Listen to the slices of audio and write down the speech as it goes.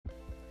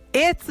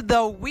It's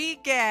the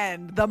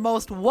weekend, the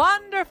most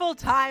wonderful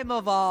time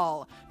of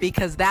all,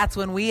 because that's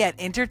when we at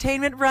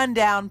Entertainment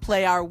Rundown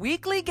play our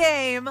weekly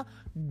game,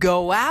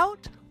 Go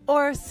Out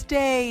or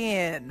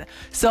Stay In.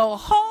 So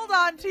hold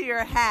on to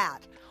your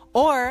hat,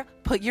 or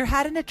put your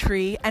hat in a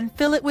tree and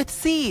fill it with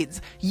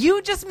seeds.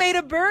 You just made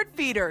a bird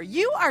feeder.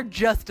 You are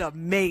just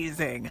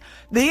amazing.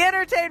 The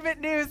entertainment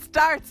news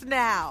starts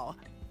now.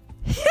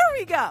 Here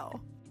we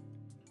go.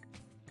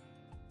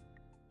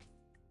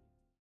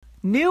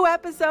 New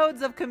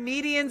episodes of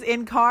Comedians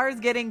in Cars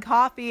Getting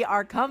Coffee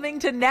are coming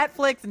to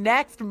Netflix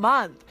next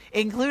month,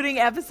 including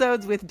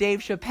episodes with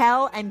Dave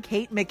Chappelle and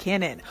Kate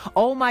McKinnon.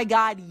 Oh my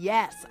God,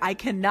 yes, I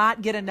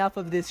cannot get enough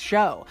of this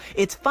show.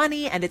 It's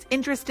funny and it's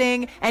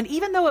interesting, and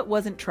even though it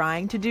wasn't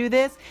trying to do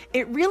this,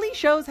 it really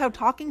shows how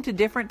talking to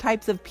different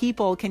types of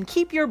people can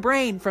keep your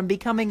brain from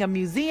becoming a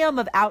museum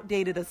of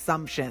outdated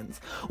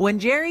assumptions. When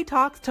Jerry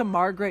talks to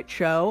Margaret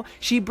Cho,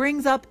 she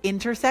brings up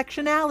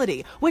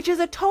intersectionality, which is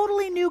a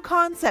totally new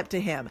concept to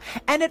him.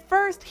 And at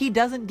first, he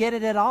doesn't get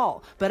it at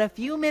all. But a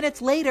few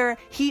minutes later,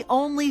 he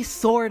only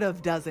sort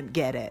of doesn't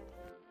get it.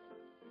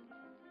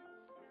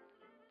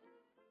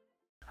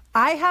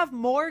 I have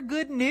more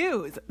good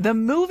news. The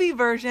movie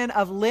version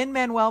of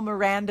Lin-Manuel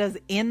Miranda's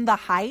In the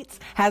Heights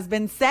has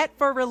been set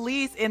for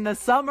release in the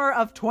summer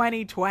of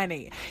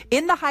 2020.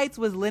 In the Heights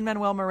was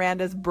Lin-Manuel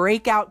Miranda's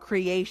breakout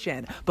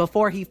creation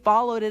before he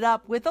followed it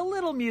up with a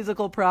little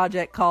musical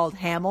project called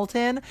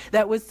Hamilton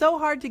that was so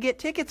hard to get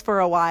tickets for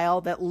a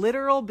while that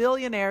literal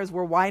billionaires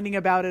were whining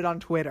about it on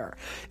Twitter.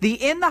 The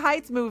In the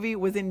Heights movie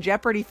was in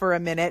jeopardy for a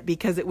minute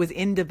because it was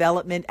in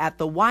development at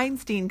the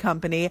Weinstein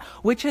Company,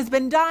 which has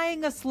been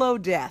dying a slow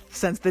death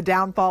since the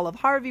downfall of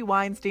Harvey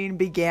Weinstein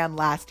began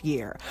last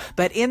year.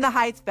 But In the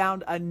Heights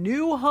found a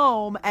new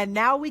home, and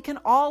now we can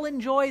all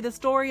enjoy the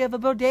story of a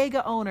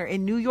bodega owner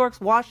in New York's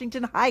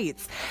Washington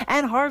Heights,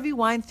 and Harvey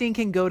Weinstein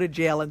can go to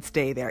jail and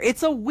stay there.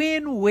 It's a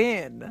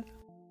win-win.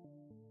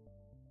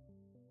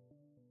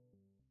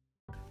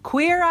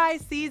 Queer Eye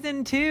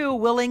Season 2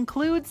 will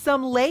include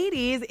some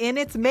ladies in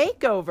its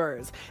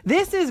makeovers.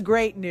 This is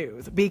great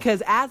news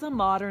because as a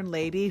modern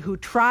lady who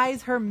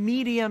tries her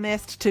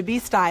mediumist to be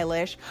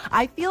stylish,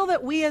 I feel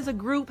that we as a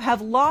group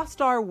have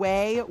lost our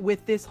way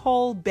with this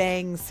whole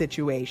bangs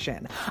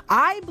situation.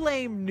 I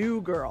blame New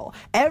Girl.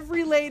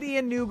 Every lady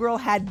in New Girl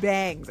had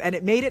bangs, and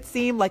it made it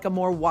seem like a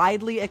more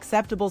widely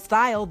acceptable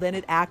style than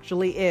it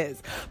actually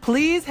is.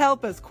 Please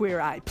help us, Queer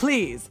Eye.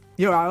 Please.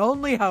 You're our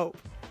only hope.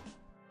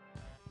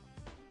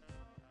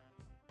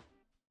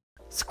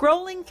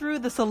 Scrolling through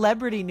the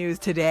celebrity news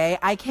today,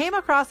 I came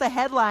across a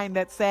headline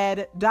that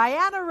said,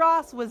 Diana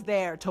Ross was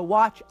there to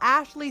watch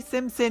Ashlee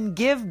Simpson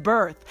give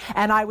birth.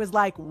 And I was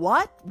like,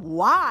 what?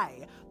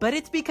 Why? But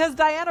it's because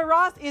Diana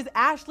Ross is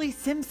Ashlee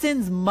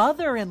Simpson's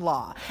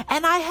mother-in-law.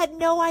 And I had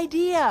no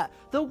idea.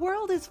 The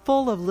world is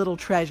full of little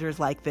treasures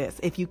like this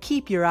if you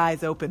keep your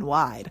eyes open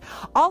wide.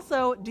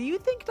 Also, do you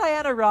think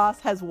Diana Ross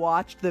has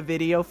watched the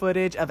video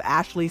footage of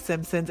Ashlee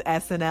Simpson's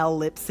SNL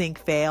lip sync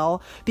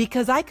fail?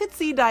 Because I could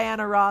see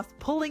Diana Ross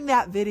pulling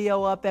that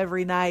video up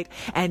every night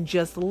and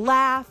just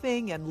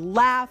laughing and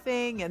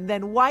laughing and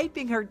then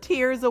wiping her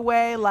tears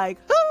away like,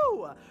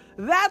 whoo,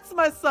 that's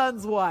my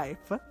son's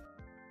wife.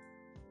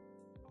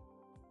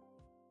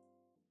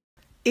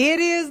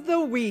 It is the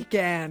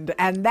weekend,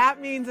 and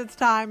that means it's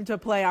time to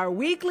play our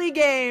weekly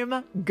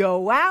game,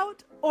 Go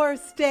Out or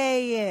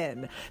Stay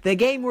In. The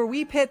game where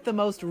we pit the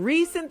most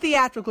recent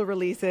theatrical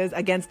releases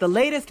against the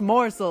latest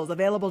morsels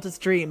available to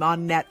stream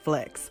on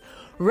Netflix.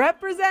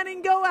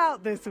 Representing Go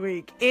Out this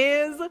week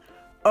is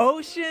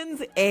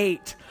Ocean's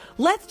 8.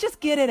 Let's just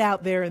get it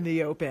out there in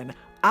the open.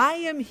 I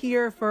am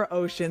here for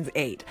Ocean's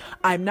 8.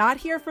 I'm not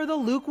here for the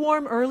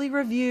lukewarm early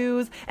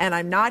reviews, and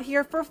I'm not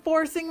here for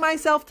forcing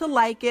myself to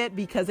like it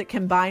because it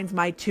combines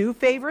my two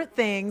favorite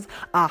things,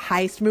 a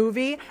heist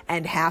movie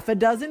and half a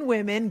dozen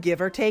women, give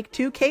or take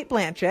 2 Cate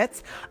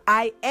Blanchetts.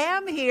 I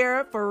am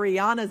here for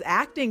Rihanna's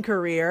acting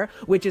career,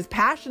 which is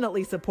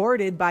passionately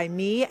supported by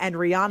me and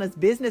Rihanna's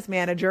business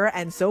manager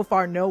and so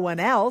far no one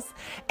else.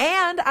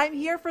 And I'm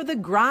here for the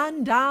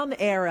Grande Dame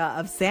era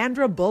of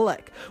Sandra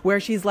Bullock,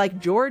 where she's like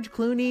George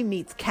Clooney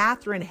meets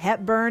Katharine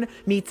Hepburn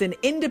meets an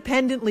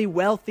independently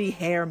wealthy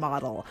hair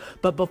model.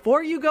 But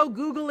before you go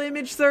Google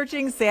image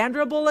searching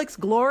Sandra Bullock's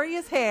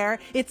glorious hair,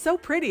 it's so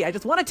pretty, I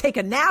just want to take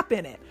a nap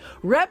in it.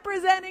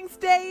 Representing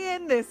Stay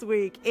In this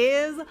week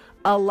is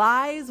A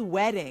Lie's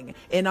Wedding,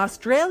 an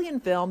Australian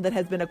film that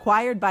has been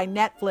acquired by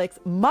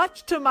Netflix,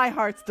 much to my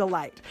heart's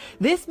delight.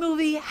 This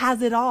movie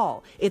has it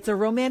all. It's a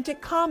romantic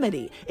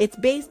comedy. It's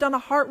based on a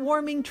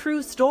heartwarming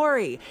true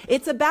story.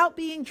 It's about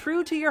being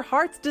true to your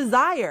heart's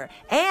desire.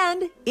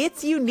 And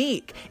it's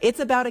unique. It's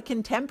about a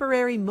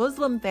contemporary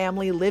Muslim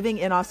family living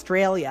in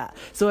Australia.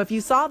 So if you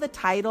saw the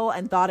title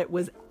and thought it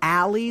was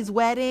Allie's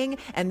wedding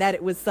and that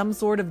it was some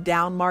sort of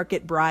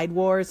down-market bride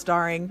war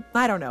starring,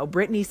 I don't know,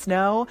 Brittany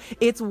Snow.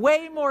 It's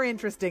way more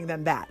interesting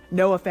than that.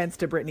 No offense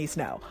to Brittany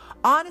Snow.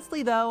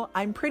 Honestly, though,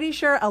 I'm pretty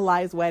sure A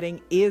Lie's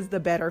Wedding is the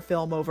better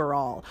film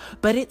overall.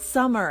 But it's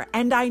summer,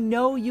 and I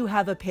know you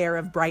have a pair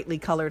of brightly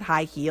colored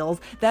high heels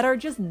that are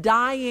just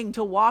dying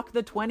to walk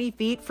the 20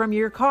 feet from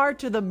your car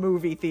to the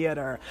movie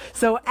theater.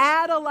 So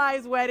add A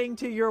Lie's Wedding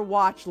to your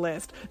watch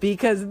list,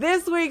 because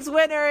this week's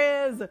winner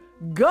is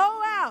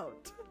Go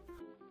Out!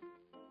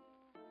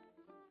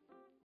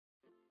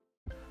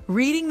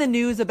 Reading the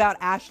news about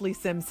Ashley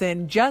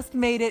Simpson just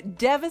made it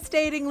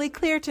devastatingly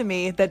clear to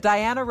me that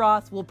Diana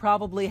Ross will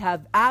probably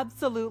have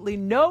absolutely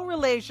no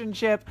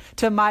relationship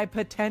to my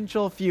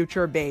potential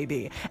future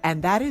baby.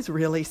 And that is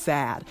really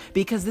sad,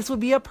 because this would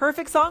be a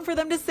perfect song for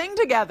them to sing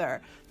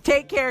together.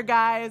 Take care,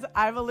 guys.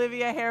 I'm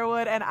Olivia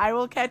Harewood, and I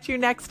will catch you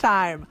next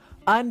time.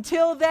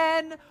 Until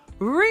then,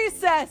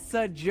 recess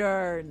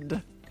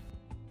adjourned.